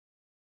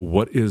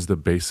what is the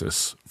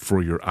basis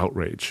for your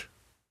outrage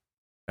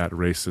at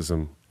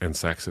racism and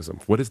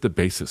sexism? What is the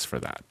basis for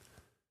that?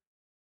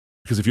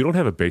 Because if you don't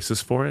have a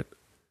basis for it,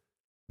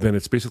 then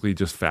it's basically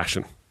just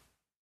fashion.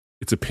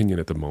 It's opinion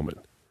at the moment.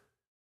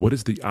 What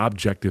is the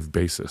objective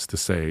basis to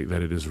say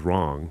that it is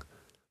wrong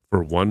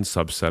for one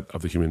subset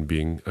of the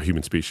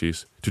human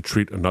species, to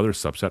treat another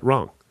subset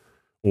wrong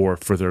or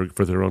for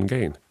their own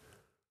gain?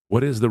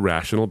 What is the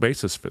rational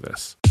basis for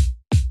this?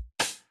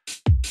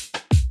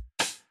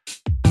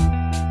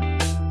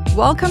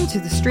 Welcome to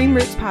the Stream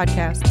Roots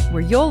podcast,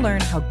 where you'll learn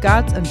how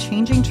God's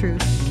unchanging truth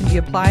can be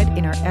applied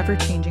in our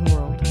ever-changing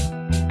world.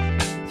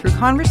 Through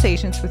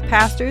conversations with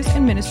pastors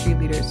and ministry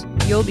leaders,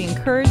 you'll be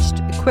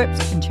encouraged,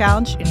 equipped, and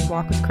challenged in your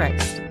walk with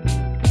Christ.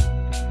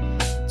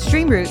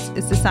 Stream Roots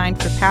is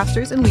designed for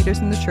pastors and leaders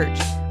in the church,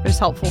 but is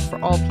helpful for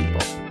all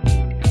people.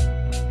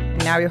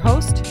 And now your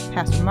host,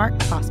 Pastor Mark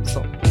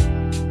Pospisil.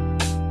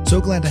 So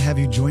glad to have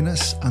you join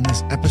us on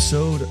this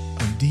episode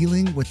of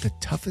dealing with the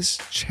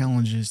toughest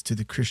challenges to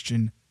the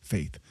Christian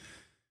faith.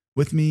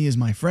 With me is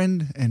my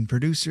friend and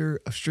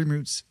producer of Stream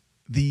Roots,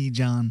 the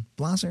John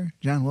Blosser.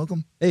 John,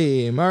 welcome.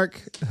 Hey,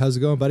 Mark. How's it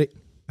going, buddy?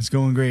 It's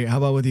going great. How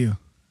about with you?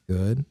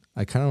 Good.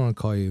 I kind of want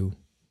to call you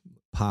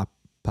Pops.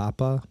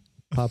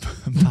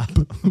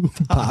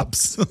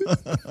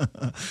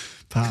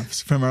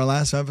 Pops from our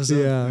last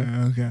episode.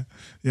 Yeah. Okay.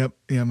 Yep.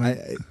 Yeah.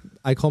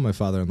 I call my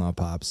father-in-law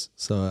Pops,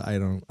 so I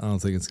don't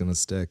think it's gonna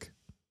stick.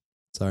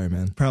 Sorry,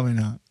 man. Probably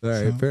not. All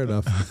right, fair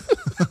enough.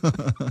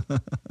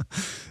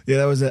 Yeah,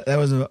 that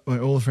was my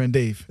old friend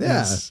Dave.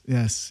 Yeah.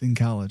 Yes, in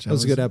college. That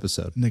was a good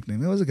episode.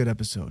 Nickname. It was a good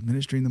episode.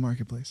 Ministry in the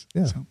Marketplace.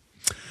 Yeah. So,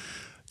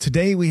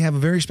 today we have a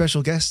very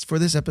special guest for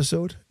this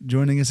episode.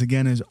 Joining us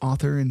again is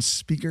author and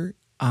speaker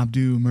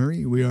Abdu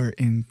Murray. We are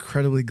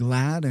incredibly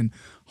glad and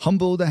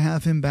humbled to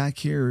have him back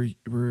here.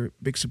 We're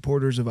big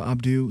supporters of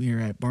Abdu here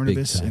at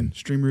Barnabas and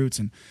Stream Roots,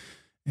 and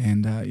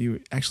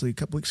you actually a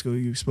couple weeks ago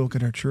you spoke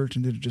at our church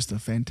and did just a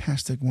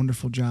fantastic,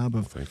 wonderful job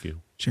of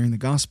sharing the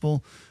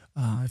gospel.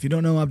 If you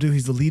don't know Abdu,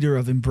 he's the leader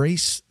of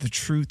Embrace the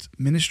Truth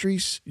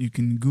Ministries. You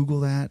can Google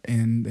that,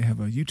 and they have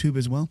a YouTube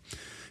as well.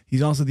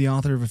 He's also the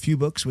author of a few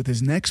books, with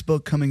his next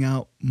book coming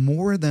out,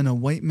 More Than a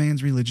White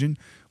Man's Religion,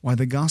 Why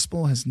the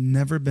Gospel Has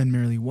Never Been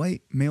Merely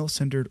White,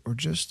 Male-Centered, or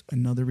Just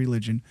Another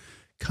Religion,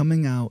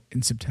 coming out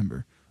in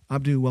September.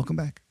 Abdu, welcome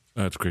back.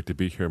 It's great to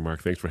be here,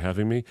 Mark. Thanks for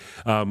having me.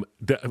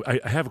 I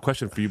have a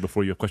question for you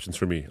before you have questions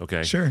for me,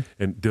 okay? Sure.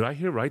 And did I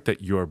hear right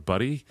that your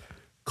buddy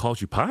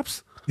calls you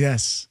Pops?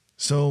 Yes.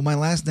 So my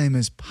last name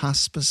is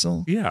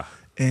Pospisil. Yeah.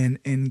 And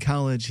in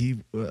college,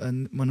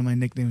 one of my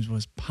nicknames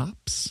was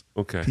Pops.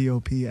 Okay.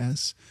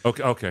 P-O-P-S.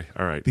 Okay.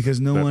 All right. Because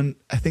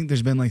I think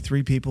there's been like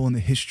 3 people in the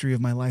history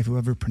of my life who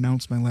ever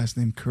pronounced my last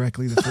name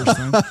correctly the first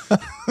time.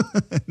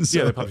 So,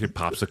 yeah, they probably say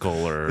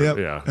Popsicle or, yep.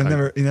 Yeah.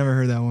 You never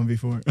heard that one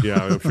before.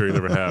 Yeah, I'm sure you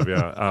never have,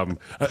 yeah.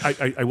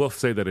 I will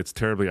say that it's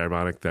terribly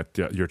ironic that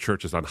your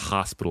church is on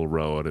Hospital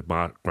Road at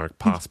Mark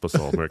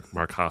Pospisil,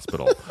 Mark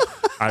Hospital.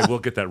 I will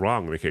get that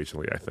wrong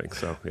occasionally, I think.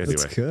 So anyway.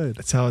 That's good.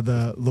 That's how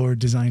the Lord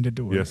designed it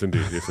to work. Yes,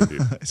 indeed.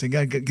 So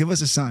God, give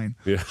us a sign.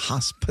 Yeah.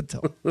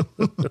 Hospital.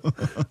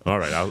 All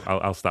right,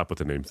 I'll stop with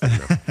the names thing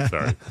now.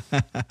 Sorry.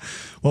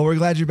 Well, we're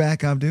glad you're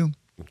back, Abdu.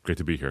 Great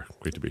to be here.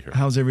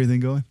 How's everything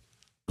going?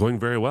 Going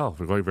very well.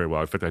 We're going very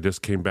well. In fact, I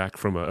just came back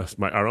from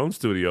our own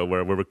studio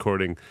where we're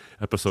recording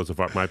episodes of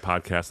my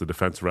podcast, The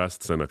Defense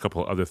Rests, and a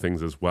couple of other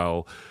things as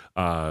well.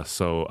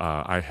 So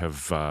I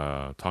have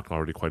talked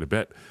already quite a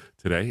bit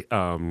today,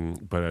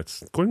 but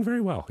it's going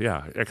very well.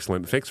 Yeah,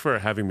 excellent. Thanks for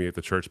having me at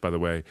the church, by the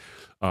way.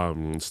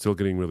 Still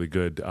getting really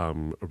good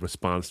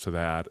response to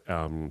that.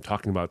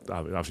 Talking about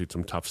obviously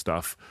some tough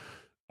stuff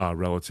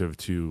relative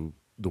to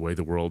the way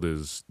the world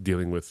is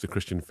dealing with the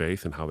Christian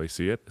faith and how they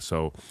see it.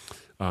 So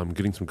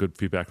getting some good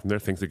feedback from there.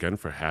 Thanks again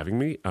for having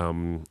me.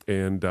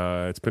 And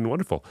it's been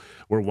wonderful.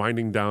 We're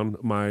winding down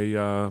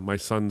my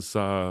son's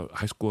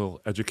high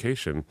school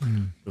education.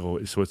 So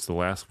it's the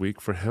last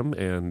week for him.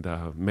 And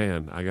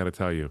man, I got to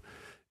tell you,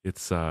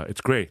 it's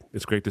great.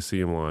 It's great to see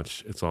him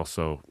launch. It's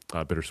also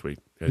bittersweet,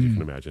 as you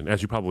can imagine,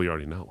 as you probably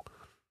already know.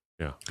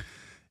 Yeah.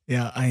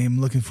 Yeah, I am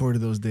looking forward to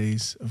those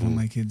days of when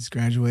my kids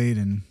graduate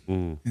and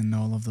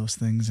all of those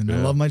things. And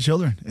I love my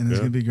children, and it's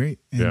going to be great.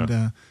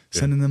 And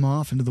sending them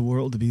off into the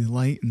world to be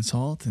light and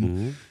salt.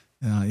 And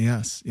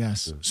yes.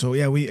 So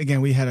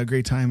we had a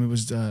great time. It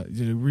was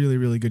did a really,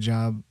 really good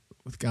job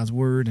with God's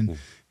word and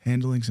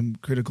handling some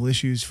critical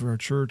issues for our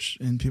church.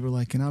 And people were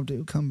like, "Can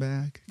Abdu come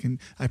back?"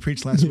 I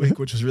preached last week,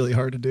 which was really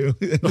hard to do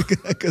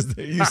because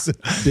they're used to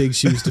big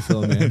shoes to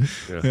fill, man.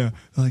 Yeah.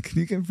 Like,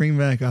 you can bring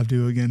back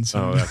Abdu again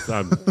soon.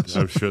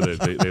 I'm sure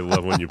they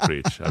love when you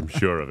preach. I'm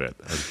sure of it.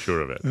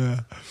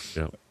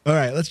 Yeah. All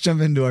right, let's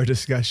jump into our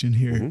discussion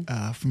here.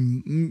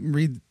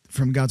 Read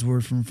from God's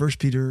word from 1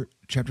 Peter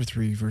chapter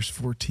 3, verse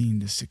 14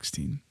 to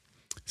 16.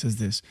 It says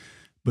this: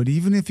 "But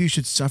even if you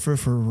should suffer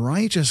for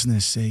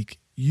righteousness' sake,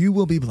 you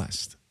will be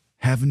blessed.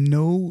 Have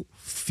no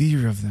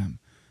fear of them,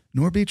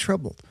 nor be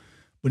troubled,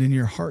 but in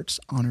your hearts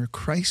honor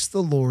Christ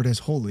the Lord as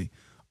holy,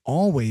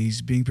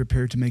 always being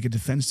prepared to make a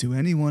defense to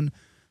anyone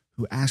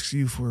who asks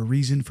you for a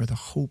reason for the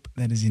hope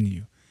that is in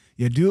you.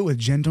 Yet do it with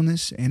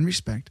gentleness and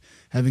respect,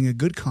 having a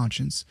good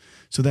conscience,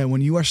 so that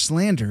when you are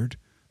slandered,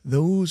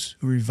 those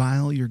who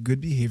revile your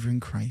good behavior in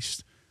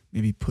Christ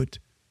may be put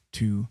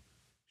to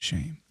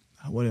shame.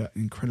 What an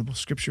incredible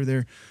scripture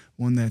there,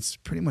 one that's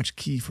pretty much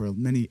key for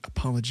many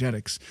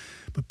apologetics.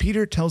 But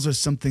Peter tells us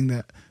something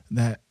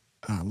that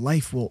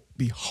life will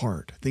be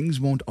hard. Things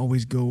won't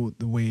always go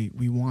the way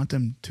we want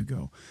them to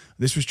go.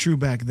 This was true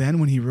back then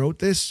when he wrote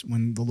this,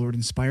 when the Lord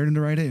inspired him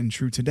to write it, and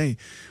true today.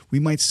 We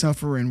might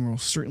suffer and will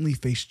certainly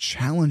face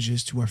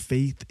challenges to our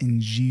faith in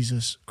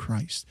Jesus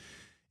Christ.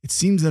 It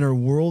seems that our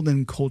world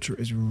and culture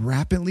is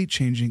rapidly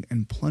changing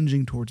and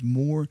plunging towards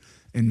more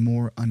and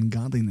more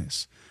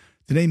ungodliness.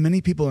 Today,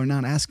 many people are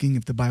not asking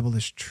if the Bible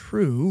is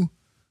true,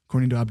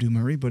 according to Abdu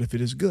Murray, but if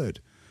it is good.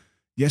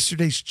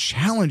 Yesterday's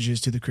challenges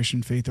to the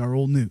Christian faith are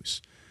old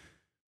news.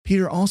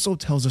 Peter also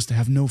tells us to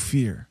have no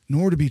fear,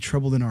 nor to be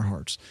troubled in our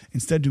hearts.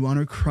 Instead, to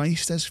honor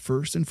Christ as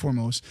first and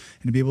foremost,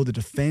 and to be able to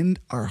defend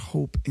our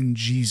hope in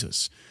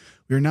Jesus.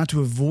 We are not to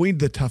avoid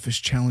the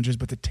toughest challenges,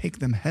 but to take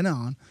them head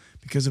on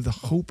because of the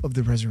hope of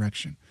the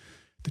resurrection.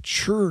 The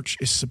church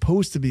is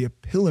supposed to be a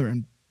pillar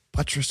and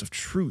buttress of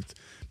truth,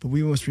 but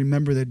we must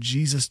remember that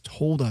Jesus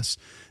told us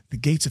the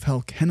gates of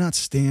hell cannot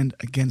stand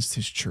against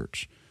his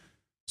church.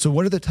 So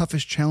what are the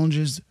toughest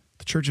challenges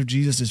the Church of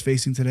Jesus is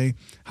facing today?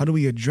 How do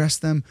we address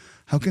them?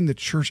 How can the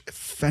church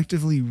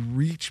effectively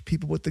reach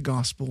people with the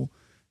gospel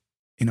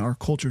in our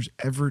culture's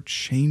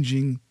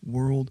ever-changing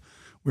world?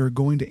 We're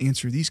going to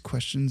answer these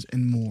questions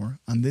and more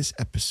on this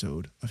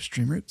episode of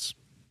Stream Roots.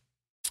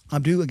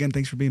 Abdu, again,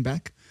 thanks for being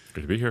back.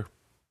 Good to be here.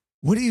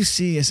 What do you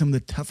see as some of the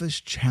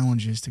toughest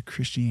challenges to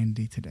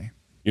Christianity today?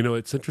 You know,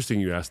 it's interesting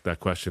you asked that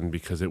question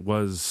because it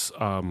was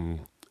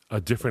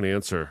a different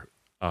answer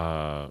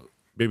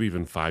maybe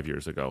even 5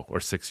 years ago or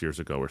 6 years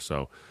ago or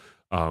so.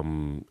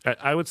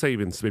 I would say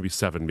even maybe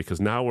 7, because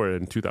now we're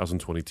in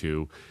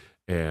 2022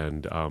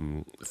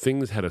 and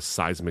things had a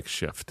seismic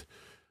shift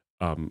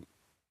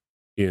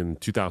in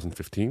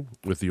 2015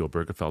 with the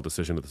Obergefell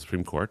decision of the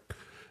Supreme Court,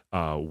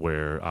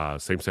 where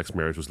same-sex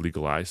marriage was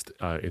legalized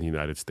in the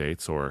United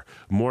States, or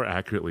more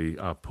accurately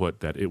put,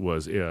 that it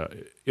was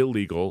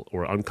illegal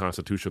or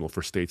unconstitutional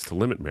for states to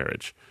limit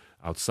marriage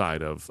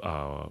outside of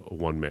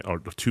one man or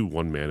two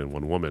one man and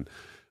one woman,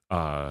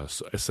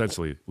 so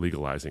essentially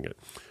legalizing it.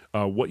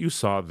 What you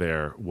saw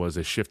there was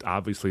a shift,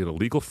 obviously, in a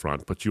legal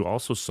front, but you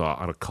also saw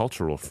on a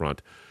cultural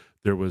front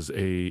there was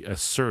a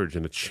surge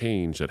and a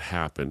change that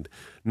happened,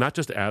 not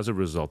just as a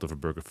result of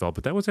Obergefell,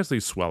 but that was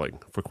actually swelling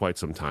for quite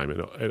some time.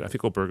 And I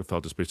think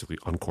Obergefell just basically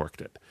uncorked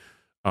it,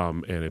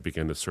 and it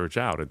began to surge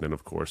out. And then,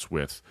 of course,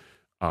 with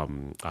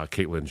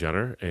Caitlyn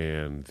Jenner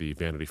and the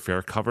Vanity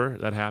Fair cover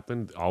that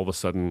happened, all of a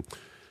sudden,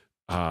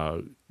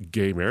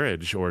 gay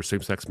marriage or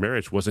same-sex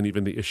marriage wasn't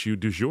even the issue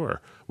du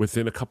jour.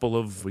 Within a couple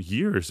of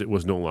years, it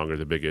was no longer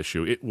the big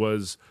issue. It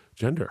was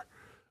gender.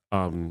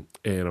 And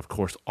of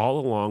course, all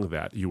along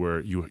that,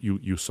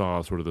 you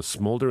saw sort of the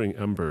smoldering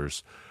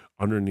embers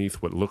underneath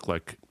what looked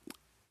like,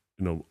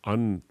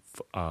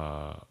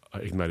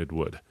 ignited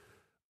wood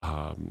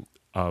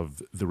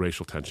of the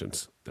racial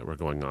tensions that were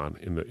going on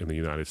in the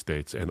United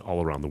States and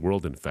all around the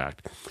world, in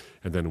fact.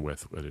 And then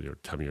with whether you're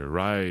Tamir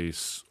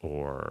Rice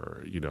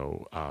or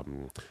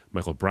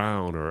Michael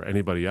Brown or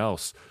anybody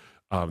else.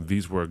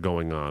 These were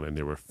going on, and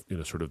they were,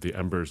 sort of the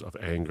embers of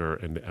anger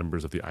and the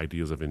embers of the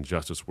ideas of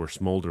injustice were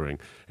smoldering.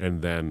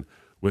 And then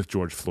with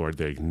George Floyd,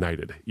 they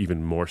ignited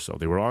even more so.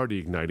 They were already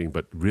igniting,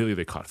 but really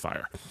they caught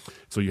fire.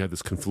 So you had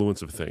this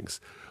confluence of things.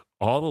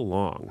 All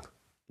along,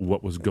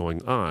 what was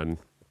going on,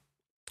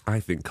 I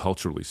think,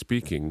 culturally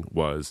speaking,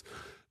 was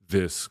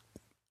this,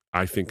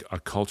 I think, a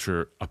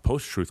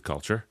post-truth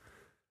culture,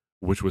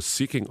 which was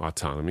seeking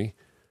autonomy,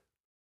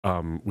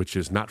 which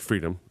is not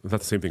freedom. It's not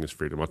the same thing as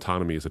freedom.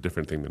 Autonomy is a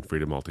different thing than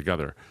freedom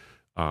altogether.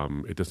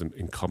 It doesn't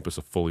encompass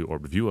a fully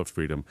orbed view of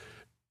freedom.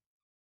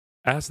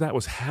 As that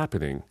was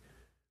happening,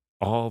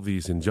 all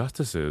these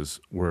injustices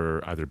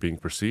were either being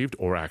perceived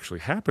or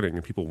actually happening,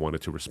 and people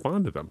wanted to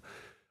respond to them.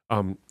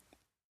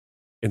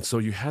 And so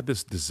you had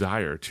this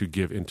desire to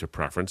give into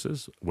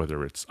preferences,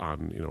 whether it's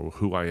on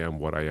who I am,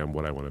 what I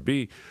want to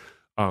be,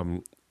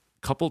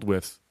 coupled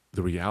with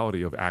the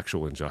reality of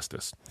actual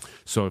injustice.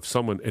 So if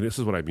someone, and this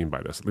is what I mean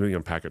by this, let me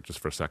unpack it just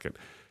for a second.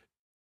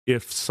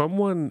 If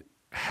someone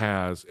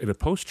has, in a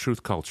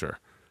post-truth culture,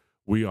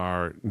 we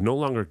are no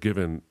longer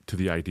given to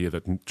the idea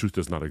that truth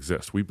does not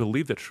exist. We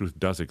believe that truth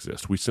does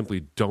exist. We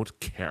simply don't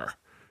care.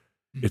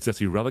 It's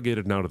actually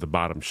relegated now to the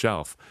bottom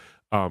shelf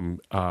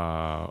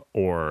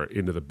or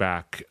into the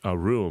back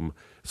room.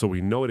 So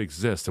we know it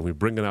exists and we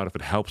bring it out if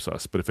it helps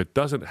us. But if it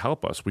doesn't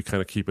help us, we kind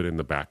of keep it in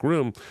the back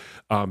room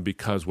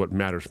because what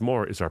matters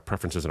more is our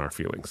preferences and our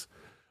feelings.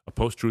 A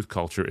post-truth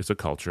culture is a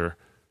culture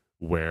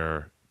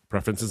where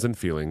preferences and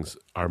feelings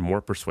are more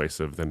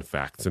persuasive than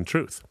facts and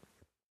truth.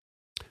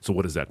 So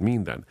what does that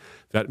mean then?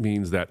 That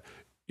means that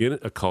in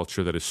a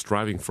culture that is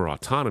striving for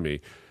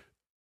autonomy,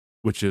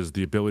 which is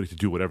the ability to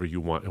do whatever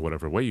you want in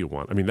whatever way you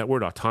want. I mean, that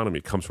word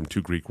autonomy comes from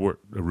two Greek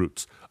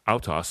roots,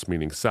 autos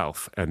meaning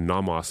self and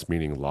nomos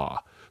meaning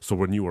law. So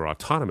when you are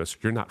autonomous,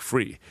 you're not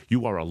free.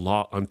 You are a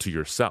law unto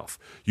yourself.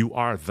 You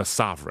are the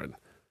sovereign.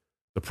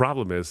 The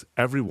problem is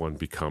everyone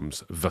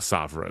becomes the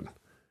sovereign.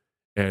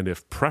 And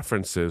if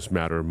preferences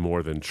matter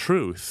more than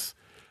truth,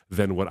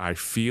 then what I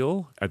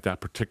feel at that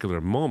particular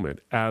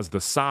moment as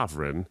the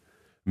sovereign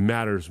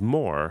matters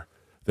more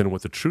than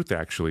what the truth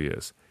actually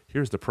is.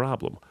 Here's the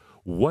problem.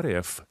 What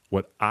if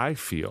what I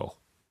feel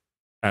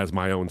as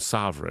my own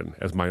sovereign,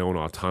 as my own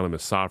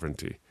autonomous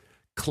sovereignty,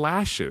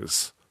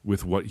 clashes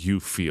with what you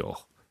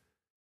feel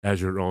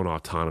as your own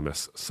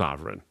autonomous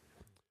sovereign?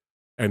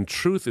 And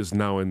truth is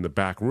now in the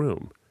back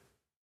room.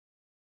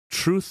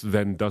 Truth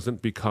then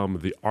doesn't become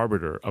the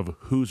arbiter of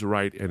who's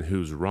right and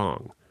who's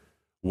wrong.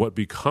 What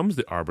becomes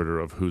the arbiter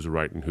of who's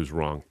right and who's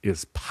wrong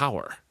is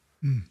power.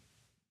 Mm.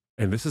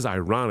 And this is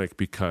ironic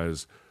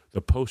because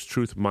the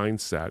post-truth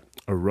mindset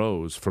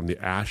arose from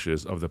the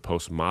ashes of the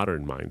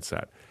postmodern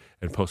mindset.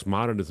 And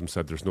postmodernism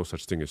said there's no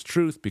such thing as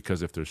truth,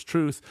 because if there's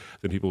truth,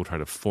 then people will try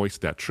to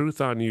foist that truth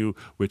on you,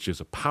 which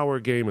is a power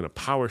game and a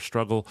power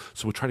struggle.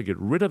 So we'll try to get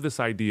rid of this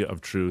idea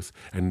of truth,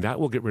 and that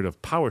will get rid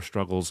of power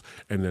struggles,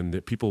 and then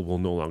the people will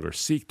no longer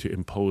seek to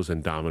impose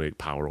and dominate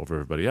power over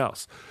everybody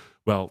else.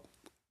 Well,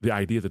 the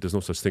idea that there's no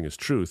such thing as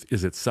truth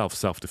is itself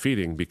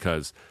self-defeating,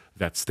 because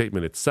that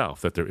statement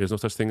itself, that there is no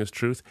such thing as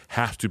truth,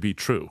 has to be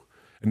true.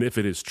 And if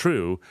it is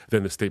true,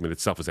 then the statement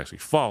itself is actually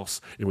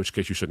false, in which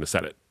case you shouldn't have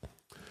said it.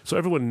 So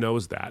everyone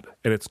knows that,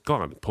 and it's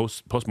gone.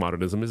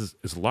 Postmodernism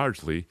is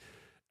largely,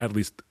 at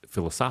least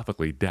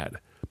philosophically, dead.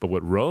 But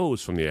what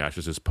rose from the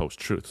ashes is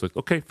post-truth. It's like,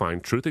 okay, fine,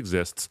 truth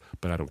exists,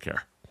 but I don't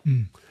care.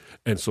 Mm.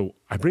 And so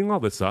I bring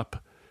all this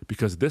up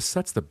because this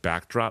sets the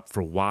backdrop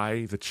for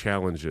why the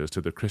challenges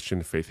to the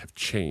Christian faith have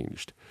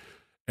changed.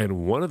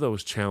 And one of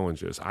those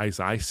challenges, as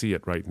I see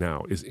it right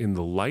now, is in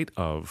the light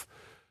of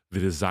the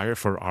desire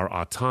for our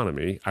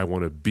autonomy. I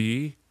want to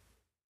be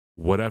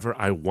whatever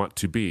I want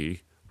to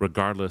be,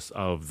 regardless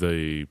of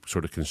the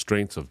sort of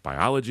constraints of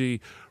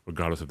biology,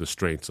 regardless of the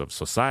constraints of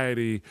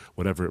society,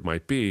 whatever it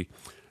might be.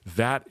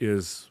 That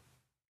is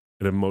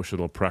an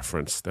emotional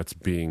preference that's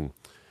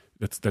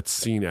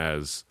seen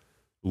as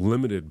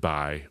limited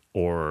by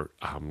or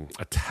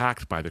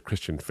attacked by the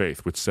Christian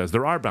faith, which says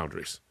there are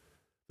boundaries.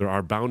 There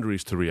are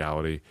boundaries to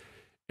reality,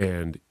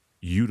 and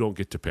you don't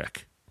get to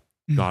pick.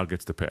 Mm. God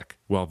gets to pick.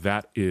 Well,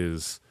 that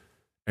is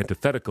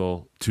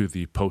antithetical to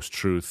the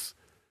post-truth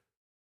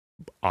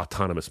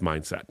autonomous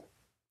mindset.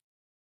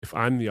 If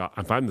I'm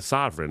the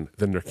sovereign,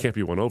 then there can't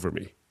be one over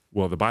me.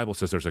 Well, the Bible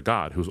says there's a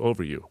God who's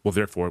over you. Well,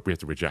 therefore, we have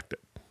to reject it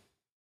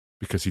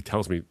because he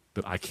tells me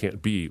that I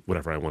can't be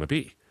whatever I want to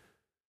be.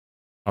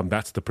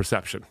 That's the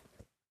perception.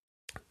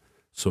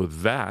 So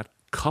that,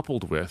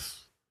 coupled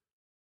with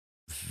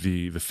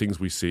the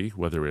things we see,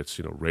 whether it's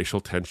racial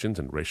tensions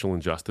and racial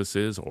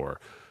injustices, or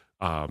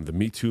the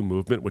Me Too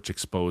movement, which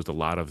exposed a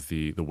lot of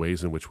the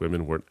ways in which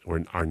women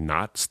are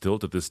not still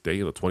to this day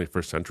in the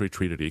 21st century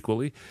treated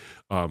equally,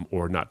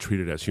 or not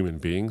treated as human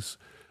beings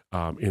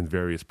in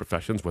various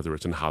professions, whether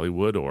it's in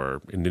Hollywood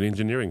or in an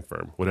engineering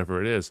firm,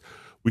 whatever it is.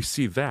 We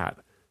see that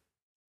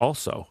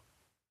also.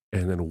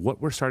 And then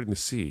what we're starting to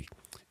see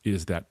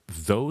is that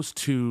those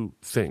two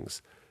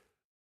things,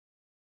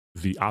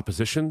 the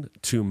opposition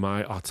to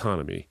my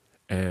autonomy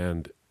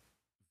and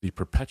the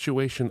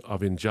perpetuation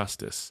of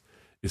injustice,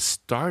 is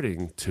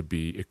starting to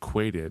be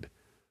equated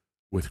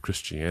with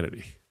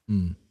Christianity.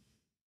 Mm.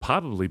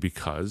 Probably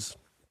because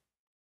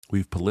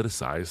we've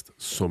politicized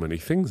so many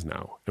things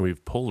now, and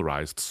we've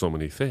polarized so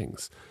many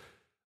things.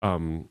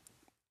 And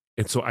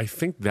so I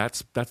think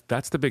that's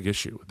the big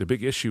issue. The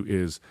big issue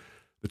is,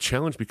 the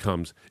challenge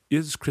becomes,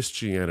 is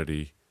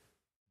Christianity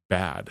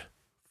bad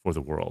for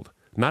the world?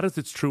 Not as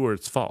it's true or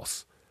it's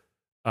false.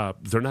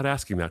 They're not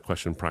asking that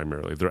question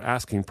primarily. They're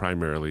asking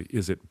primarily,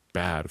 is it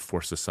bad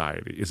for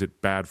society? Is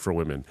it bad for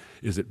women?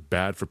 Is it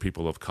bad for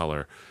people of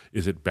color?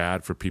 Is it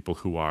bad for people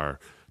who are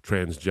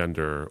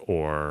transgender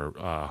or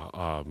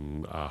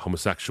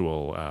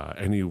homosexual,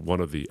 any one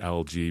of the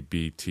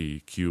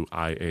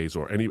LGBTQIAs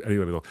or any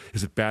one of those?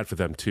 Is it bad for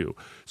them too?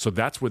 So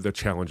that's where the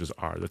challenges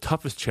are. The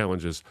toughest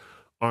challenges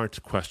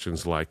aren't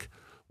questions like,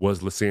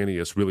 was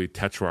Lysanias really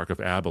tetrarch of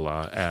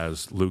Abila,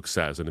 as Luke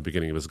says in the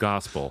beginning of his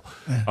gospel?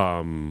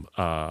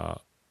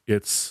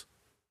 It's,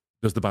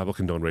 does the Bible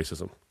condone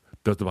racism?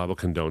 Does the Bible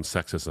condone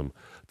sexism?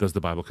 Does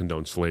the Bible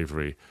condone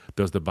slavery?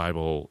 Does the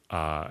Bible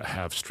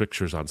have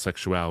strictures on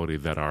sexuality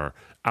that are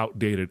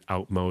outdated,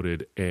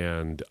 outmoded,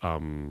 and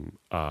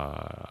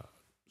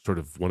sort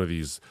of one of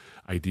these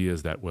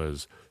ideas that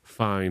was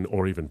fine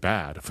or even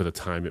bad for the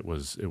time it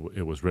was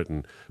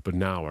written, but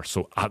now are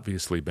so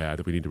obviously bad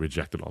that we need to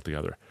reject it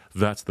altogether?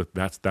 That's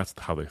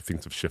how the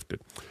things have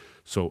shifted.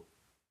 So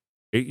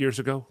 8 years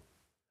ago,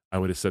 I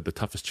would have said the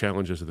toughest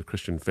challenges of the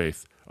Christian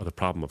faith are the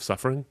problem of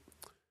suffering,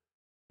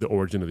 the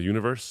origin of the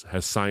universe.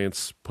 Has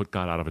science put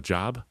God out of a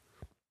job?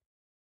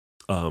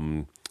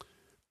 And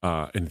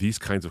these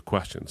kinds of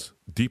questions,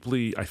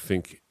 deeply, I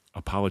think,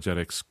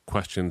 apologetics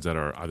questions that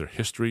are either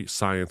history,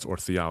 science, or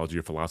theology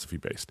or philosophy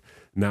based.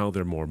 Now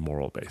they're more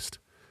moral based.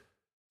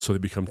 So they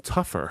become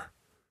tougher,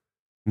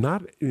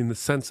 not in the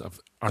sense of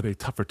are they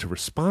tougher to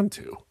respond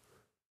to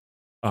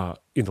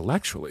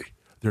intellectually.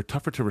 They're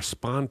tougher to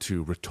respond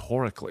to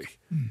rhetorically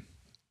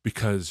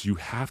because you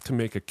have to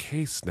make a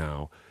case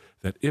now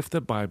that if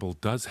the Bible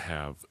does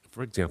have,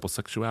 for example,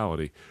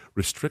 sexuality,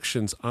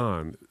 restrictions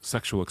on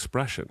sexual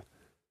expression,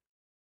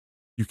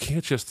 you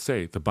can't just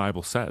say the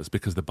Bible says,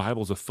 because the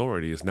Bible's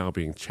authority is now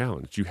being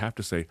challenged. You have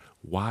to say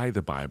why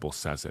the Bible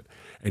says it.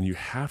 And you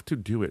have to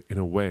do it in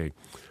a way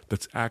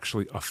that's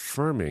actually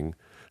affirming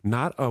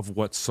not of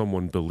what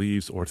someone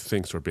believes or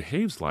thinks or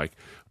behaves like,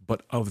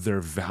 but of their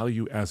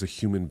value as a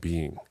human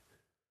being.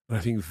 And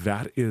I think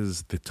that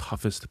is the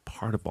toughest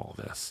part of all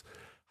this.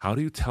 How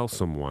do you tell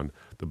someone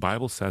the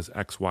Bible says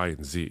X, Y,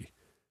 and Z,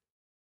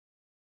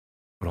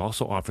 but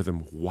also offer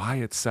them why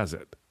it says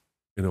it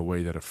in a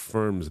way that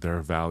affirms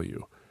their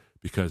value?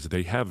 Because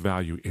they have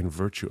value in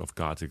virtue of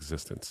God's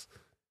existence,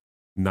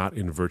 not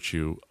in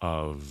virtue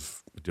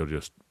of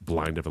just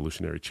blind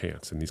evolutionary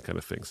chance and these kind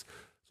of things.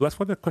 So that's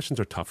why the questions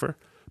are tougher,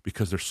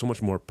 because they're so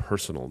much more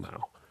personal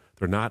now.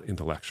 They're not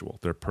intellectual,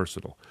 they're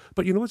personal.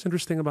 But you know what's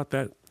interesting about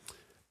that?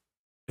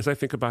 As I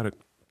think about it,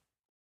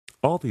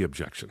 all the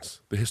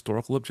objections, the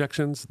historical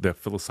objections, the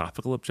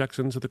philosophical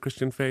objections of the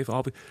Christian faith,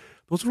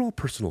 those are all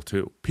personal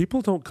too.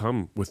 People don't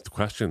come with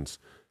questions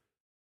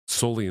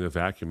solely in a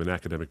vacuum, an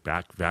academic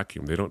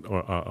vacuum. They don't,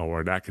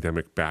 or an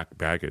academic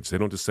baggage. They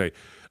don't just say,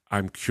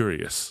 "I'm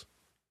curious,"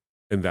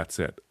 and that's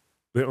it.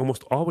 They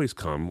almost always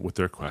come with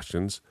their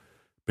questions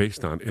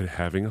based on it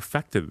having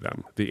affected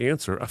them. The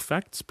answer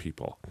affects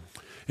people,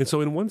 and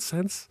so in one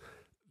sense,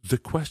 the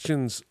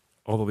questions,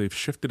 although they've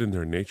shifted in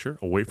their nature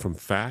away from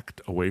fact,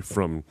 away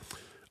from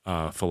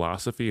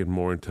philosophy, and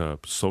more into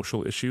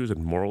social issues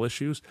and moral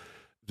issues,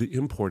 the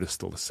import is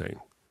still the same,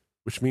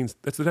 which means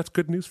that's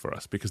good news for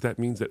us, because that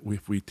means that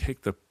if we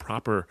take the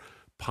proper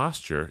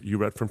posture, you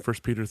read from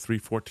 1 Peter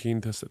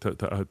 3:14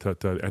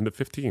 to end of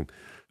 15,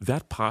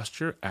 that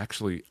posture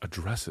actually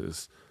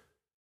addresses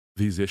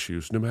these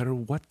issues no matter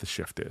what the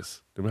shift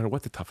is, no matter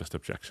what the toughest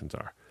objections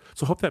are.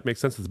 So I hope that makes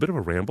sense. It's a bit of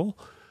a ramble.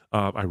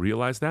 I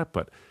realize that,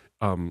 but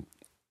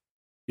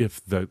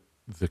if the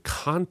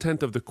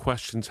content of the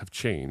questions have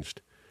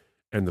changed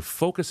and the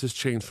focus has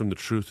changed from the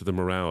truth to the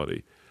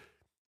morality,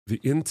 the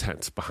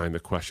intent behind the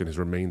question has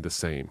remained the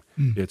same.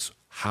 It's,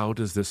 how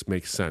does this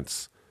make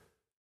sense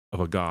of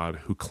a God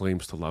who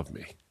claims to love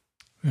me?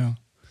 Yeah.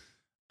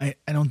 I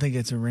don't think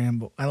it's a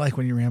ramble. I like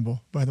when you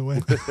ramble, by the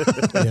way.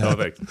 Yeah. Oh,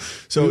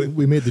 thanks. So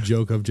we made the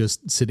joke of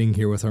just sitting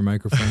here with our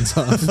microphones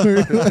off. So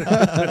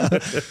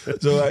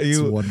It's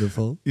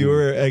wonderful. You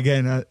were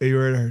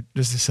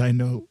just a side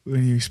note,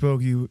 when you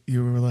spoke, you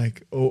were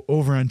like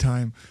over on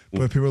time,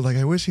 but people were like,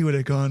 I wish he would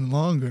have gone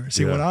longer.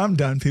 See, when I'm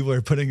done, people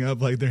are putting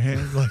up like their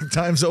hands, like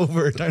time's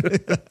over.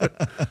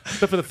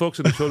 Except for the folks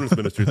in the children's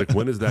ministry, like,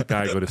 when is that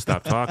guy going to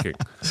stop talking?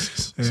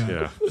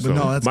 Yeah. But So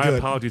no, that's my good.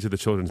 apology to the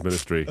children's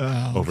ministry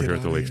over here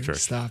at the Lakes Church.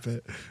 Stop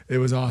it. It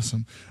was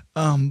awesome.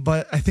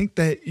 But I think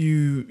that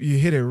you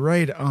hit it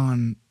right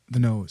on the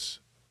nose.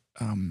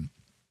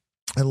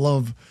 I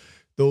love,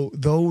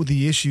 though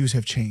the issues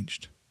have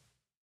changed,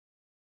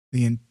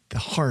 the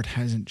heart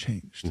hasn't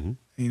changed. Mm-hmm.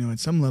 You know, at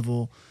some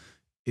level,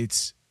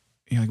 it's,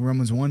 like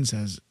Romans 1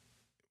 says,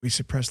 we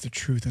suppress the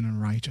truth in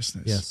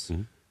unrighteousness. Yes.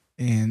 Mm-hmm.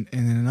 And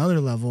then another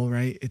level,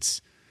 right,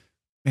 it's,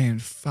 man,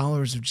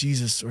 followers of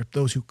Jesus, or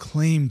those who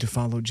claim to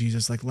follow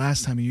Jesus. Like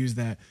last time you used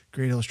that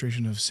great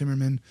illustration of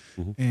Zimmerman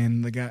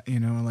and the guy,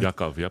 like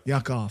Yaakov, yep.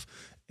 Yaakov.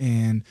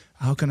 And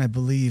how can I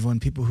believe when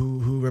people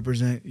who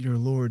represent your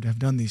Lord have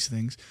done these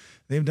things?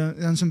 They've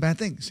done some bad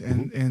things,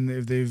 and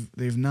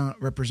they've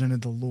not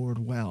represented the Lord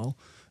well,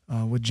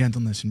 with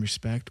gentleness and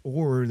respect,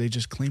 or they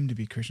just claim to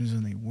be Christians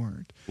and they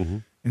weren't. Mm-hmm.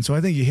 And so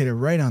I think you hit it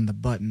right on the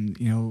button.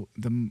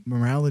 The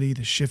morality,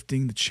 the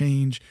shifting, the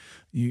change.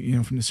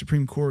 From the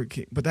Supreme Court,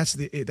 but that's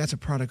a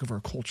product of our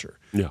culture.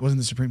 Yeah. It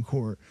wasn't the Supreme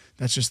Court.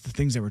 That's just the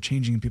things that were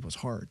changing in people's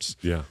hearts.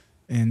 Yeah.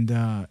 And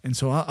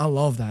so I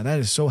love that. That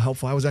is so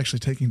helpful. I was actually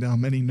taking down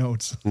many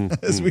notes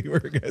as you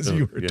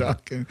were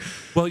talking.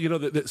 Well,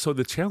 so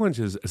the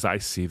challenges, as I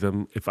see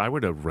them, if I were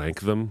to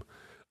rank them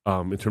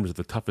in terms of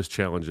the toughest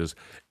challenges,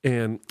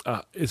 and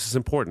this is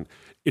important,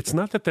 it's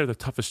not that they're the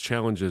toughest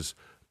challenges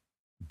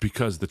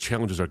because the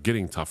challenges are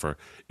getting tougher.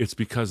 It's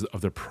because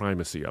of the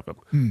primacy of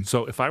them.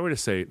 So if I were to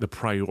say the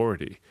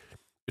priority,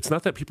 it's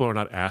not that people are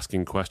not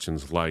asking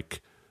questions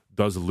like,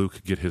 does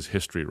Luke get his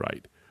history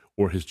right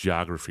or his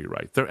geography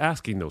right? They're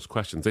asking those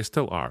questions. They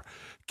still are.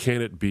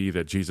 Can it be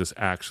that Jesus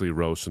actually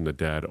rose from the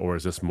dead, or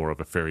is this more of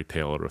a fairy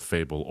tale or a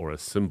fable or a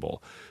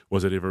symbol?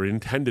 Was it ever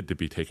intended to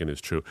be taken as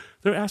true?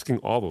 They're asking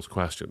all those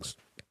questions.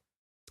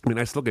 I mean,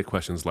 I still get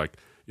questions like,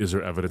 is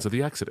there evidence of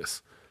the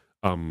Exodus?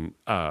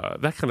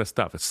 That kind of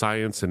stuff. It's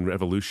science and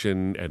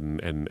evolution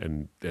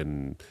and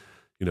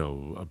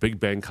a Big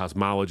Bang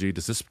cosmology?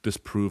 Does this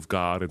disprove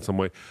God in some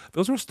way?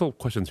 Those are still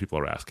questions people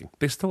are asking.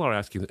 They still are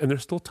asking, and they're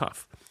still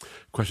tough.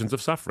 Questions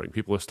of suffering,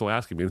 people are still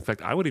asking me. In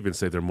fact, I would even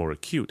say they're more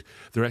acute.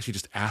 They're actually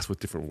just asked with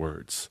different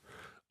words.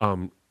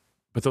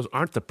 But those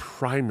aren't the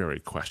primary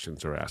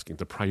questions they're asking.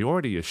 The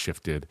priority is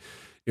shifted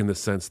in the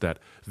sense that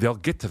they'll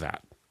get to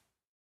that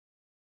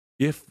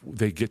if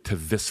they get to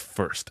this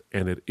first.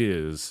 And it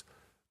is,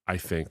 I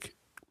think,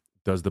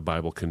 does the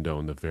Bible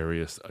condone the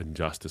various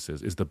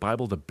injustices? Is the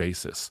Bible the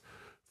basis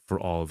for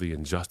all the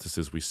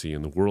injustices we see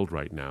in the world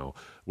right now,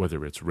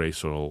 whether it's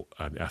racial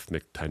and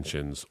ethnic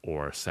tensions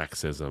or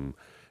sexism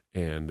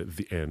and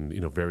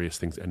various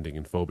things ending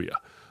in phobia?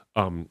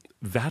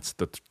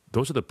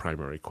 Those are the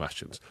primary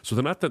questions. So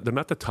they're not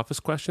the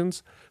toughest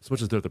questions as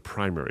much as they're the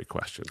primary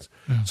questions.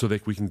 Yeah. So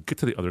we can get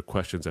to the other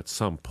questions at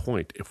some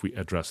point if we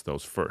address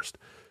those first.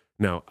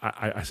 Now,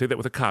 I say that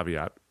with a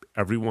caveat.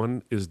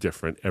 Everyone is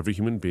different. Every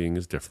human being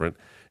is different,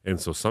 and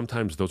so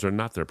sometimes those are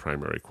not their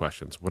primary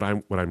questions. What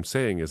I'm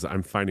saying is that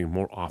I'm finding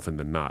more often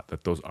than not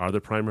that those are the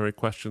primary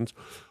questions,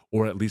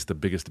 or at least the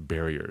biggest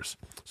barriers.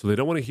 So they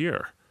don't want to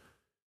hear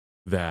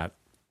that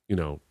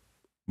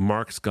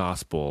Mark's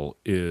gospel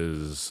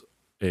is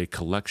a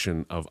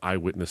collection of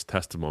eyewitness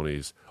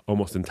testimonies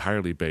almost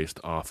entirely based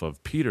off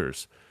of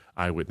Peter's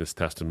eyewitness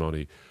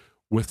testimony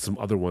with some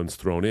other ones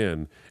thrown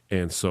in.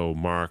 And so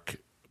Mark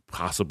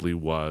possibly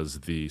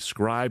was the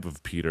scribe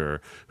of Peter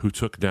who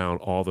took down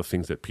all the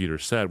things that Peter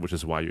said, which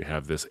is why you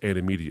have this and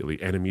immediately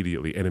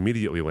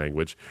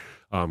language.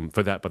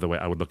 For that, by the way,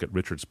 I would look at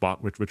Richard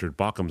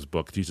Bauckham's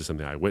book, Jesus and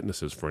the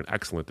Eyewitnesses, for an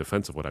excellent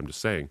defense of what I'm just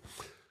saying.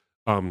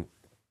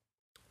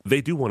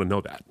 They do want to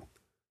know that,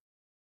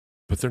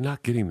 but they're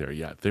not getting there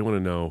yet. They want to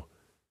know,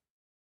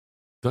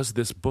 does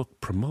this book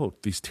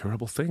promote these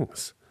terrible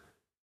things?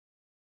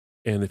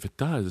 And if it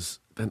does,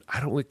 then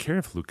I don't really care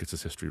if Luke gets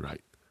his history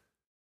right.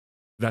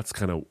 That's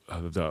kind of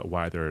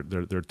why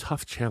they're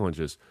tough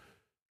challenges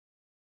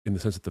in the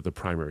sense that they're the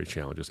primary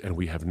challenges, and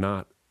we have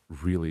not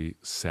really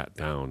sat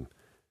down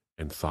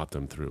and thought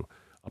them through.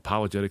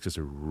 Apologetics is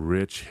a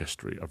rich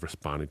history of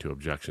responding to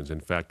objections. In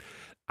fact,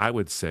 I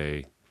would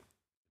say,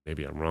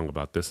 maybe I'm wrong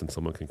about this and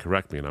someone can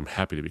correct me, and I'm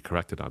happy to be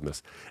corrected on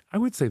this. I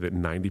would say that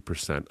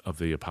 90% of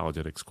the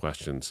apologetics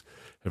questions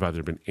have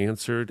either been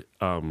answered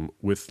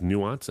with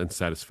nuance and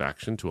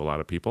satisfaction to a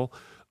lot of people,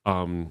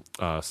 some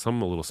a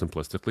little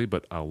simplistically,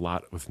 but a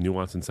lot with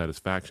nuance and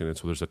satisfaction. And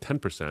so there's a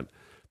 10%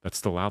 that's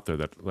still out there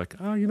that we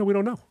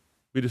don't know.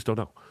 We just don't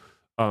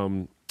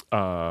know.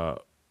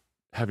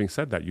 Having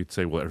said that, you'd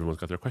say, well, everyone's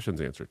got their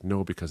questions answered.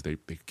 No, because they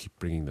keep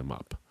bringing them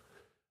up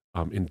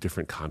in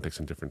different contexts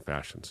and different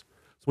fashions.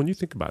 So when you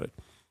think about it,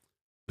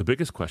 the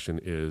biggest question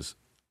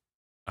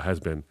has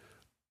been,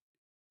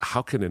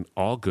 how can an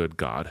all-good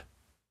God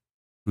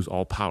who's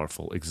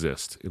all-powerful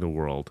exist in a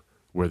world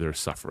where there's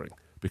suffering?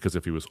 Because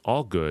if he was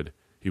all good,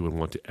 he would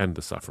want to end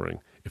the suffering.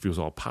 If he was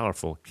all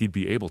powerful, he'd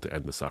be able to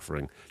end the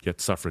suffering, yet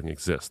suffering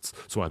exists.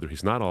 So either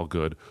he's not all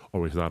good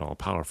or he's not all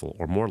powerful,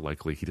 or more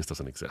likely, he just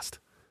doesn't exist.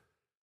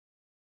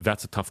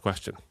 That's a tough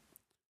question.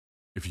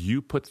 If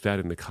you put that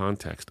in the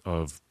context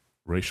of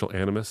racial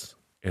animus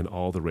and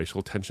all the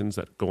racial tensions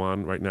that go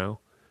on right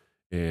now,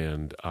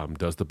 and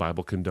does the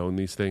Bible condone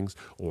these things,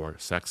 or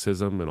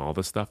sexism and all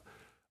this stuff,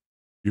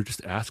 you're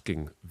just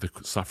asking the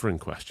suffering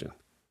question,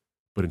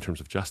 but in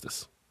terms of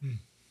justice.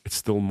 It's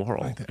still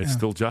moral. Like that, It's yeah.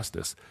 still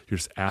justice. You're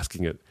just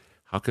asking it,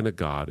 how can a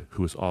God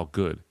who is all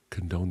good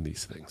condone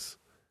these things?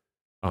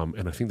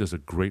 And I think there's a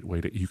great way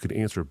you can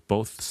answer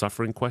both the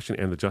suffering question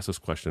and the justice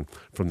question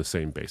from the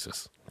same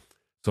basis.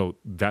 So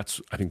that's,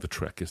 I think, the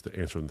trick is to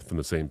answer them from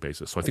the same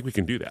basis. So I think we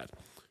can do that.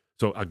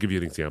 So I'll give you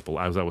an example.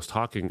 As I was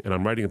talking, and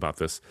I'm writing about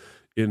this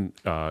in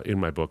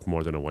my book,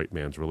 More Than a White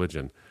Man's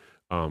Religion.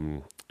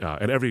 And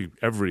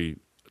every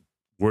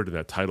word in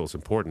that title is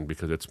important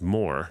because it's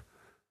more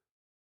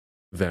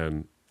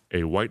than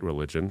a white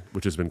religion,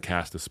 which has been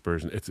cast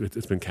aspersion.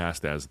 It's been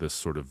cast as this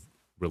sort of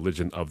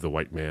religion of the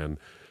white man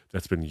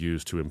that's been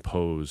used to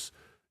impose,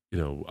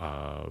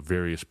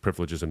 various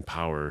privileges and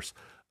powers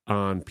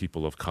on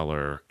people of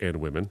color and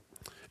women.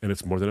 And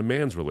it's more than a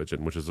man's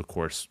religion, which is, of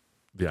course,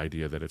 the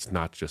idea that it's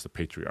not just a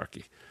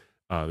patriarchy.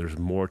 There's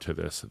more to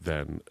this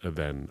than has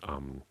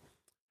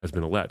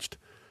been alleged.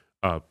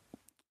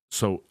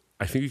 So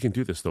I think you can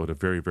do this, though, in a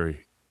very,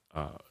 very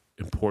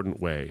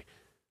important way,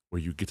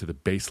 where you get to the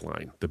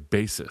baseline, the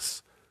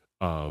basis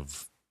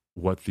of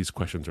what these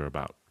questions are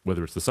about,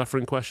 whether it's the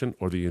suffering question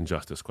or the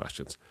injustice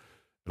questions.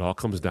 It all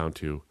comes down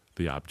to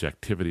the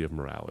objectivity of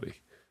morality.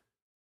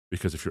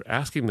 Because if you're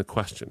asking the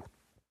question,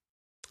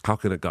 how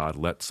can a God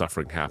let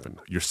suffering happen?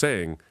 You're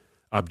saying,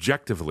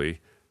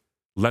 objectively,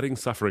 letting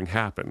suffering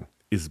happen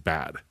is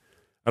bad.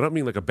 I don't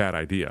mean like a bad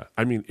idea.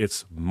 I mean,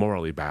 it's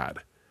morally bad.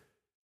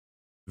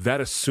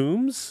 That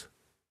assumes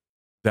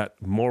that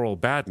moral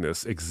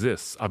badness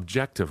exists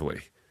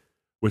objectively,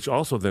 which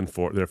also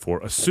therefore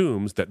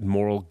assumes that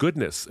moral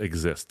goodness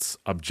exists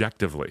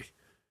objectively.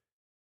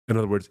 In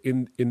other words,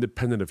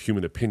 independent of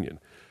human opinion.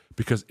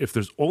 Because if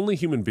there's only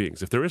human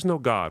beings, if there is no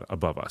God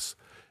above us,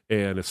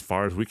 And as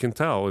far as we can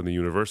tell in the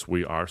universe,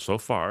 we are so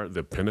far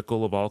the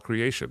pinnacle of all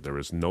creation. There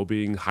is no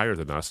being higher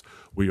than us.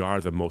 We are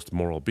the most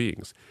moral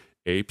beings.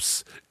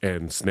 Apes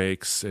and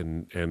snakes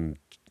and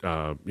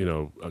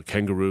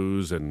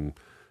kangaroos and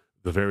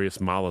the various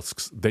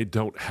mollusks, they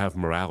don't have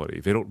morality.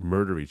 They don't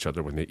murder each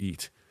other when they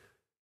eat.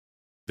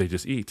 They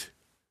just eat.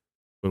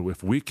 But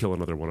if we kill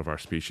another one of our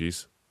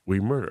species, we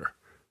murder.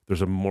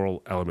 There's a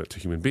moral element to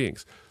human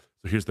beings.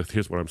 So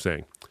here's what I'm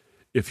saying.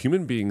 If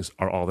human beings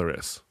are all there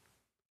is,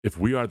 if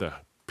we are the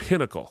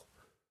pinnacle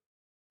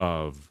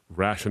of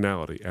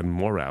rationality and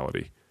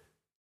morality,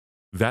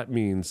 that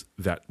means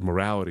that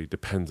morality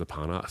depends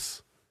upon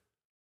us.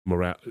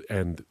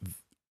 And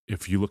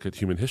if you look at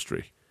human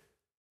history,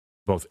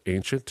 both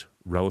ancient,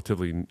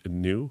 relatively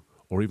new,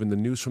 or even the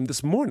news from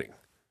this morning,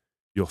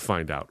 you'll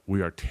find out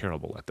we are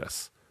terrible at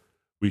this.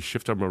 We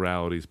shift our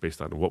moralities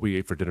based on what we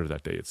ate for dinner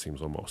that day, it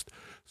seems almost.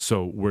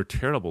 So we're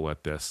terrible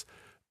at this.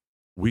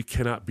 We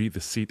cannot be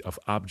the seat of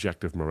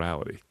objective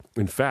morality.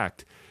 In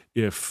fact,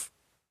 if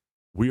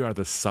we are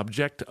the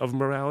subject of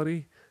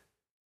morality,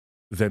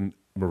 then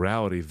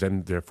morality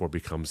then therefore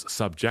becomes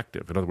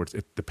subjective. In other words,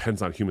 it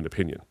depends on human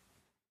opinion.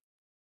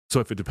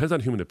 So if it depends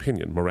on human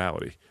opinion,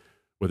 morality,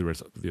 whether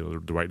it's the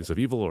rightness of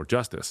evil or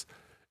justice,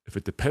 if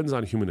it depends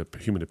on human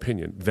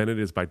opinion, then it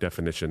is by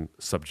definition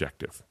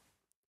subjective.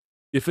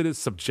 If it is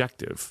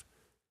subjective,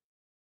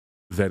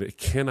 then it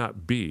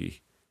cannot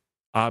be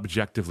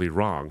objectively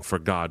wrong for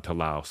God to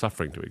allow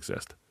suffering to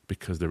exist,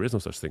 because there is no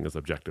such thing as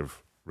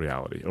objective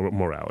reality or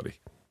morality.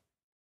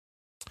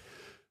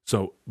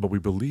 So, but we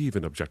believe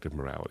in objective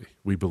morality.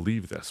 We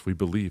believe this. We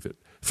believe it.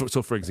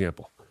 So for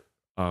example,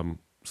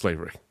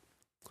 slavery.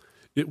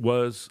 It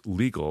was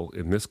legal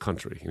in this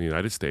country, in the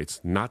United States,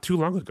 not too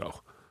long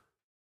ago,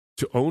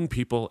 to own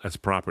people as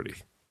property.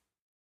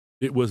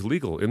 It was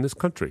legal in this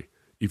country,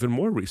 even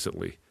more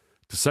recently,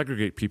 to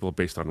segregate people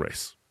based on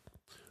race.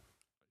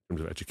 In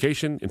terms of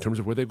education, in terms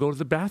of where they go to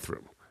the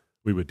bathroom,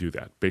 we would do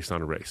that based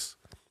on race.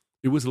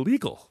 It was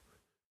legal,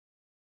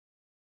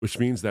 which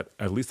means that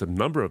at least a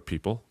number of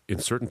people in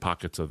certain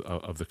pockets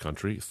of the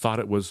country thought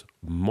it was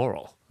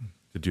moral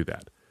to do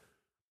that.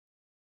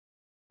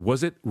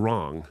 Was it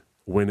wrong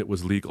when it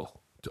was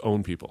legal to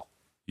own people?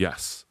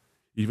 Yes.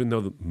 Even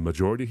though the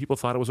majority of people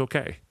thought it was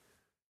okay,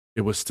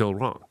 it was still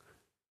wrong.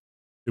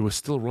 It was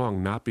still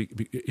wrong, not be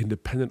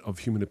independent of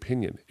human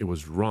opinion. It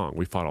was wrong.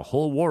 We fought a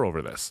whole war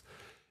over this.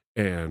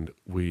 And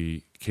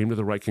we came to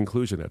the right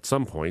conclusion at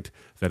some point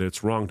that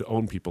it's wrong to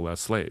own people as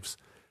slaves.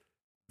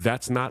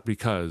 That's not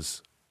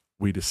because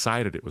we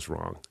decided it was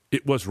wrong.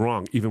 It was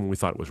wrong even when we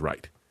thought it was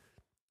right.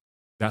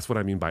 That's what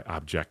I mean by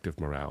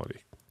objective morality.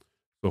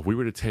 So if we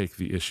were to take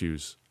the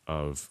issues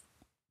of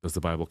does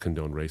the Bible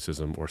condone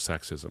racism or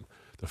sexism,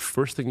 the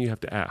first thing you have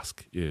to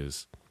ask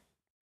is,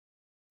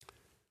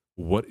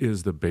 what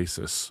is the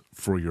basis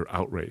for your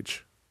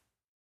outrage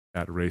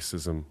at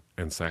racism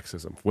and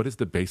sexism? What is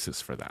the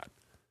basis for that?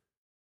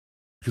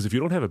 Because if you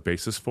don't have a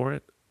basis for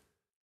it,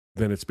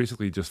 then it's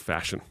basically just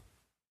fashion.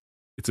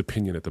 It's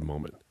opinion at the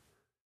moment.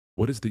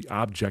 What is the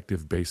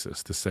objective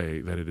basis to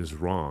say that it is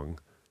wrong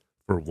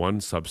for one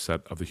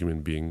subset of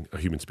the a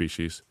human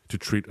species, to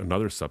treat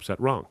another subset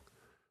wrong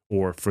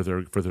or for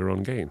their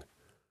own gain?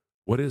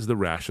 What is the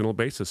rational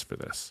basis for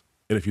this?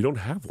 And if you don't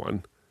have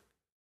one,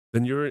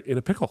 then you're in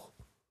a pickle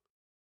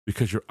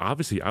because you're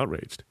obviously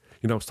outraged.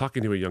 I was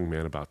talking to a young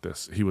man about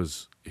this.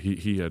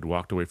 He had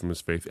walked away from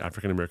his faith,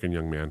 African-American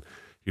young man.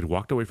 He'd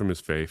walked away from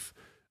his faith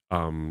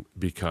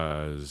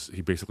because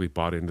he basically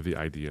bought into the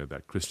idea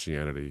that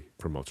Christianity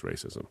promotes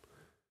racism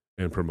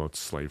and promotes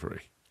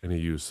slavery. And he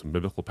used some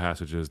biblical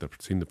passages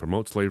that seemed to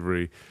promote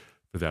slavery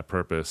for that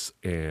purpose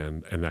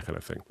and that kind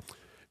of thing.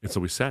 And so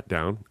we sat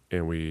down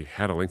and we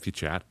had a lengthy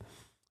chat.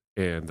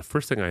 And the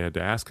first thing I had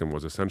to ask him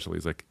was essentially,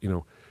 he's like,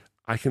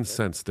 I can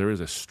sense there is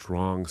a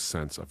strong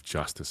sense of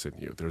justice in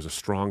you. There's a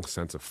strong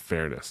sense of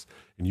fairness.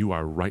 And you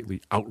are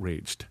rightly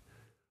outraged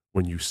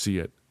when you see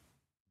it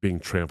being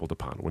trampled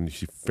upon, when you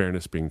see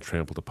fairness being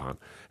trampled upon.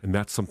 And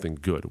that's something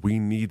good. We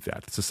need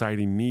that.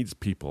 Society needs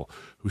people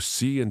who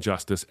see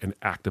injustice and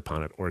act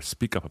upon it or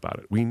speak up about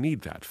it. We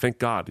need that. Thank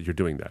God that you're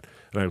doing that.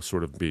 And I was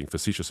sort of being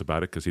facetious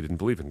about it because he didn't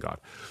believe in God.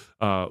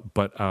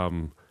 But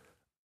I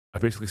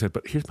basically said,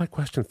 but here's my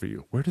question for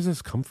you. Where does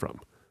this come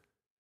from?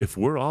 If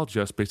we're all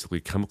just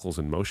basically chemicals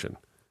in motion,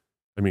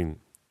 I mean,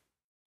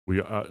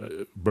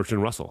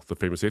 Bertrand Russell, the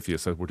famous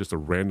atheist, said we're just a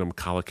random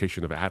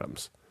collocation of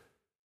atoms.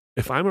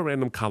 If I'm a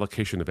random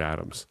collocation of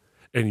atoms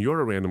and you're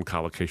a random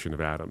collocation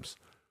of atoms,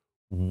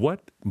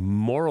 what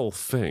moral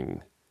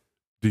thing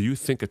do you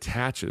think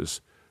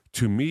attaches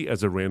to me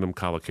as a random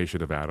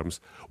collocation of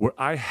atoms where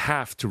I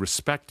have to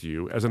respect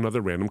you as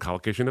another random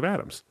collocation of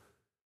atoms?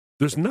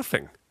 There's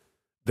nothing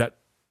that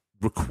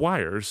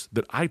requires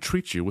that I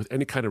treat you with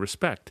any kind of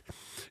respect.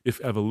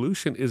 If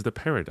evolution is the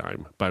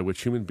paradigm by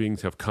which human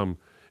beings have come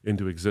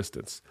into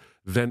existence,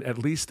 then at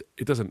least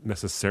it doesn't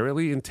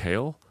necessarily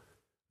entail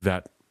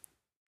that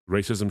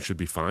racism should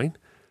be fine,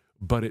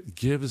 but it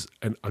gives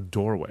a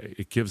doorway.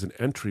 It gives an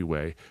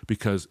entryway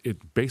because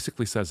it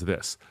basically says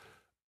this: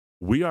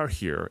 we are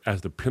here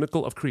as the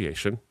pinnacle of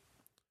creation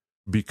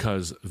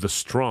because the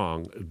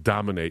strong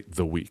dominate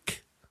the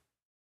weak,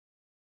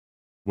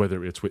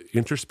 whether it's with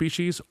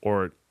interspecies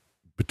or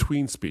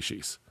between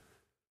species.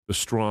 The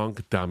strong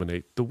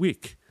dominate the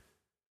weak.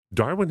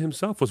 Darwin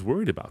himself was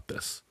worried about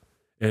this.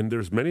 And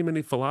there's many,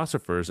 many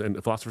philosophers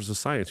and philosophers of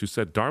science who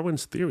said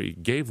Darwin's theory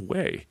gave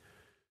way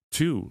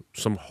to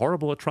some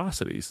horrible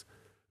atrocities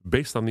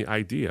based on the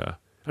idea.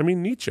 I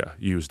mean, Nietzsche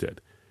used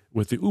it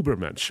with the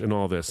Übermensch and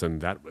all this,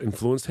 and that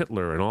influenced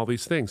Hitler and all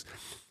these things,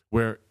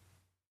 where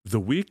the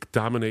weak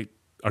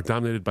are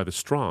dominated by the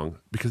strong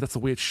because that's the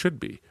way it should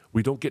be.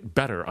 We don't get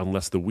better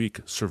unless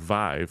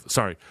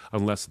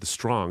unless the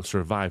strong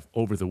survive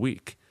over the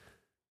weak.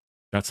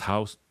 That's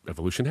how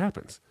evolution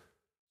happens.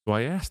 So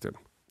I asked him,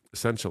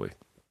 essentially,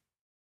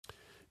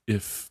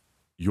 if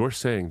you're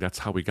saying that's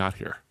how we got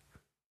here,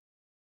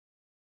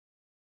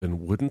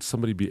 then wouldn't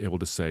somebody be able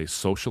to say,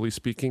 socially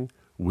speaking,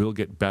 we'll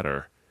get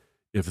better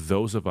if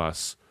those of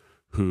us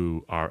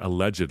who are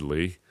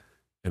allegedly,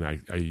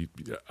 and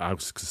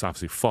it's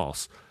obviously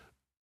false,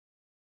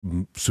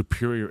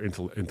 superior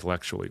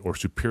intellectually or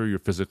superior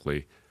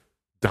physically,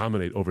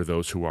 dominate over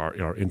those who are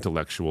our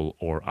intellectual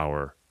or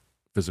our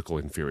physical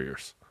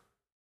inferiors.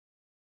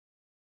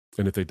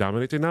 And if they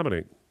dominate, they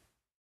dominate.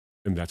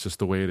 And that's just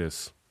the way it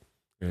is.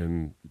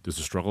 And there's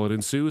a struggle that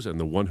ensues, and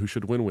the one who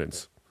should win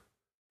wins.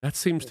 That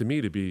seems to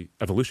me to be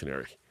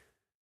evolutionary.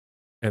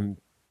 And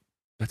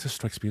that just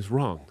strikes me as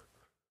wrong.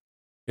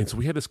 And so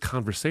we had this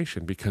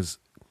conversation because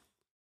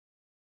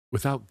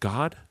without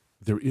God,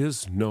 there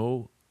is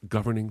no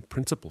governing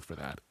principle for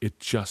that. It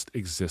just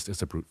exists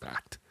as a brute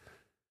fact.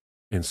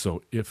 And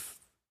so if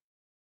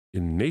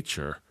in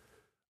nature,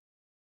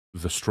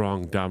 the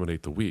strong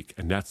dominate the weak,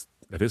 and that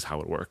is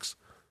how it works,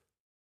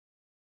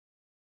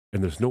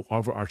 and there's no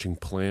overarching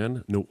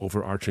plan, no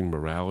overarching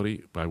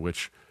morality by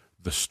which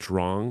the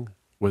strong,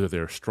 whether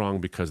they're strong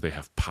because they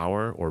have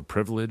power or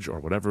privilege or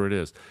whatever it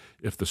is,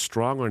 if the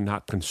strong are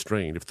not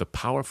constrained, if the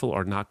powerful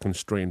are not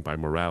constrained by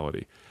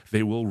morality,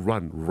 they will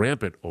run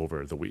rampant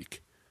over the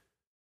weak.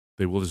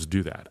 They will just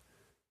do that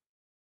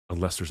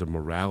unless there's a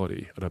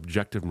morality, an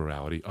objective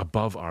morality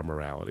above our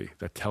morality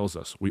that tells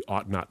us we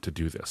ought not to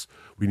do this.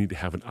 We need to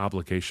have an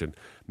obligation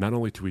not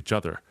only to each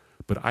other,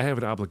 but I have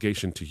an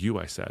obligation to you,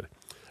 I said.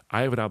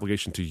 I have an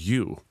obligation to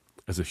you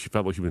as a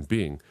fellow human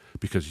being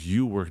because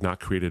you were not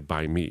created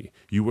by me.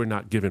 You were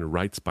not given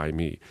rights by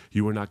me.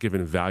 You were not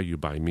given value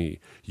by me.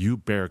 You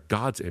bear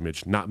God's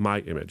image, not my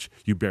image.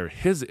 You bear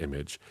his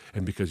image,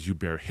 and because you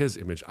bear his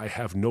image, I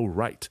have no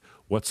right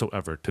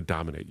whatsoever to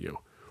dominate you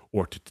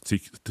or to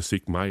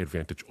seek my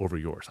advantage over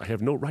yours. I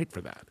have no right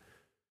for that.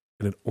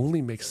 And it only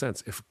makes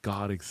sense if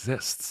God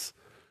exists.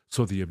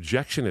 So the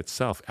objection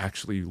itself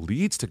actually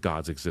leads to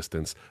God's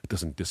existence. It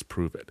doesn't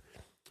disprove it.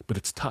 But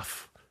it's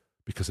tough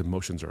because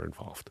emotions are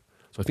involved.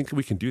 So I think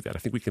we can do that. I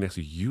think we can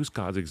actually use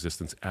God's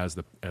existence as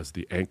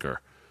the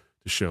anchor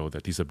to show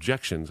that these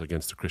objections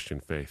against the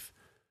Christian faith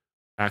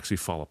actually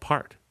fall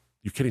apart.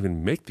 You can't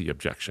even make the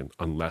objection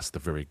unless the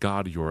very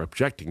God you're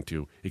objecting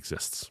to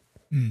exists.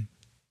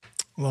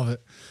 Love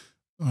it.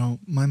 Well,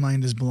 my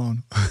mind is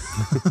blown.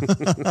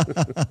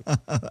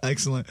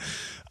 Excellent.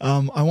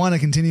 I want to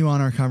continue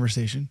on our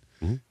conversation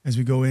as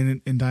we go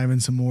in and dive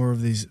in some more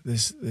of this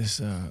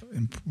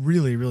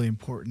really, really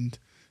important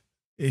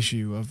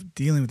issue of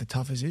dealing with the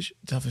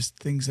toughest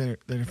things that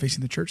are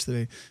facing the church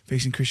today,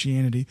 facing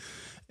Christianity.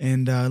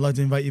 And I'd love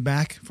to invite you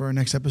back for our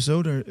next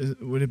episode. Or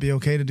would it be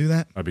okay to do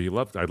that? I'd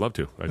love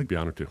to. I'd be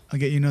honored to. I'll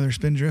get you another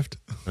Spindrift.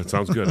 That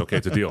sounds good. Okay,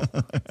 it's a deal.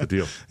 It's a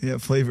deal. Yeah,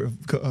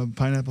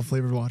 pineapple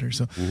flavored water.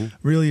 So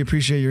really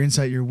appreciate your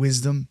insight, your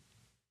wisdom.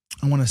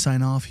 I want to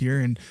sign off here,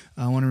 and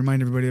I want to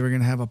remind everybody that we're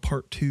going to have a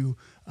part 2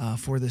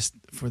 for this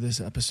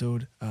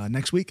episode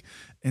next week.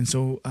 And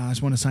so I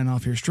just want to sign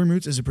off here. Stream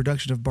Roots is a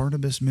production of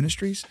Barnabas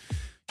Ministries.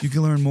 You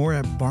can learn more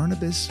at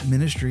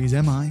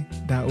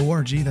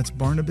barnabasministriesmi.org. That's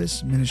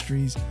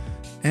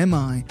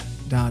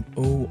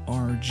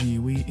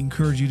barnabasministriesmi.org. We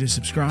encourage you to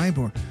subscribe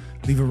or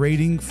leave a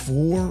rating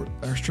for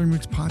our Stream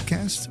Roots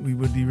podcast. We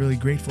would be really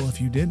grateful if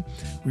you did.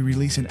 We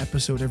release an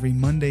episode every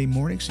Monday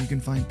morning, so you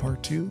can find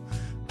part 2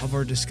 of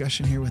our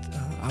discussion here with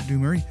Abdu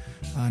Murray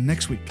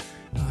next week.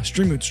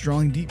 Stream Roots,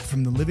 drawing deep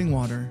from the living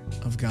water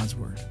of God's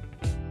Word.